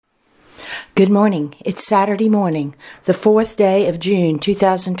Good morning. It's Saturday morning, the 4th day of June,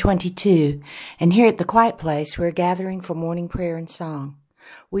 2022, and here at the Quiet Place, we're gathering for morning prayer and song.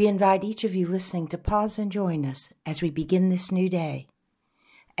 We invite each of you listening to pause and join us as we begin this new day,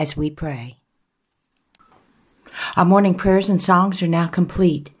 as we pray. Our morning prayers and songs are now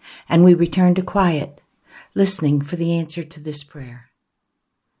complete, and we return to quiet, listening for the answer to this prayer.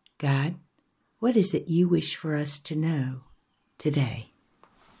 God, what is it you wish for us to know today?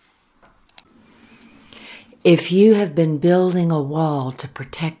 If you have been building a wall to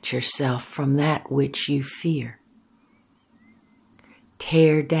protect yourself from that which you fear,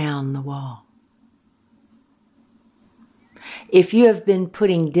 tear down the wall. If you have been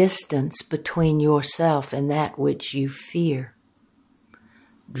putting distance between yourself and that which you fear,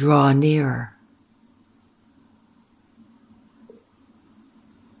 draw nearer.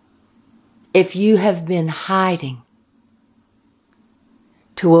 If you have been hiding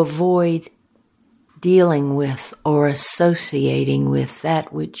to avoid dealing with or associating with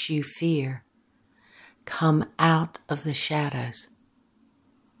that which you fear, come out of the shadows.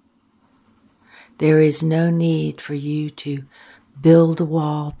 There is no need for you to build a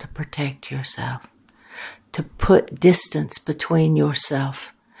wall to protect yourself, to put distance between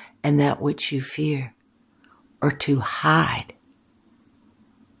yourself and that which you fear, or to hide.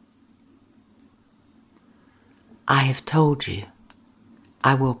 I have told you,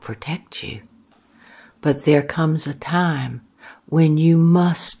 I will protect you. But there comes a time when you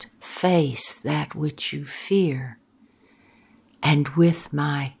must face that which you fear, and with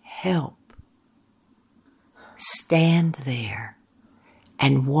my help, stand there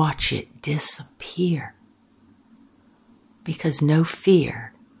and watch it disappear. Because no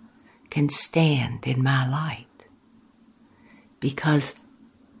fear can stand in my light. Because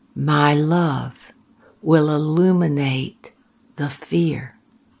my love will illuminate the fear.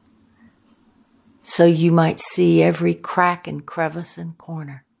 So you might see every crack and crevice and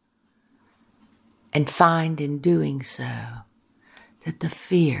corner, and find in doing so that the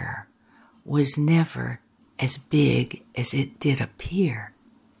fear was never as big as it did appear.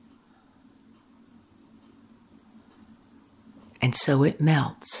 And so it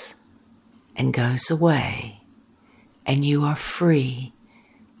melts and goes away, and you are free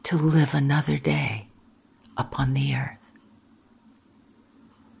to live another day upon the earth.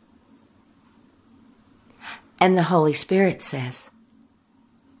 And the Holy Spirit says,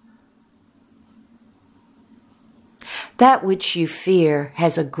 that which you fear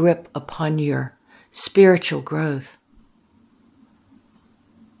has a grip upon your spiritual growth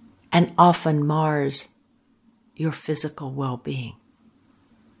and often mars your physical well-being.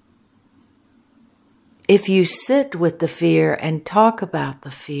 If you sit with the fear and talk about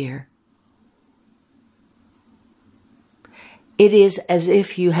the fear, it is as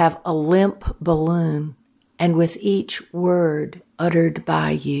if you have a limp balloon, and with each word uttered by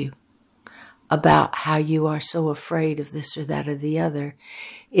you about how you are so afraid of this or that or the other,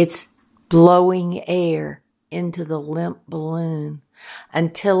 it's blowing air into the limp balloon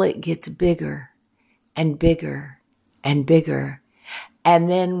until it gets bigger and bigger and bigger. And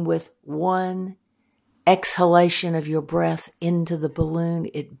then with one exhalation of your breath into the balloon,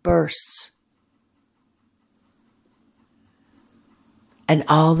 it bursts. And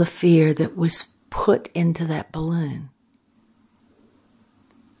all the fear that was put into that balloon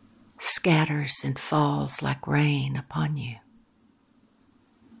scatters and falls like rain upon you.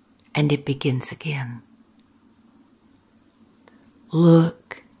 And it begins again.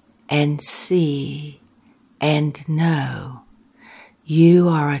 Look and see and know you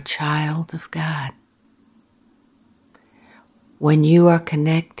are a child of God. When you are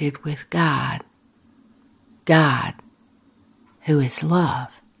connected with God, God, who is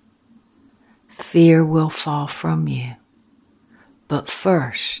love, fear will fall from you. But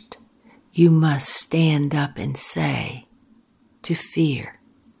first, you must stand up and say to fear,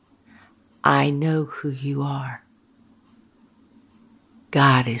 I know who you are.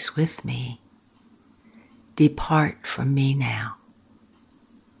 God is with me. Depart from me now.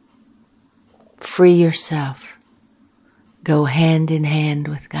 Free yourself. Go hand in hand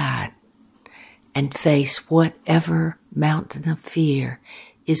with God and face whatever mountain of fear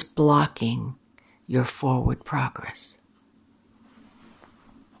is blocking your forward progress.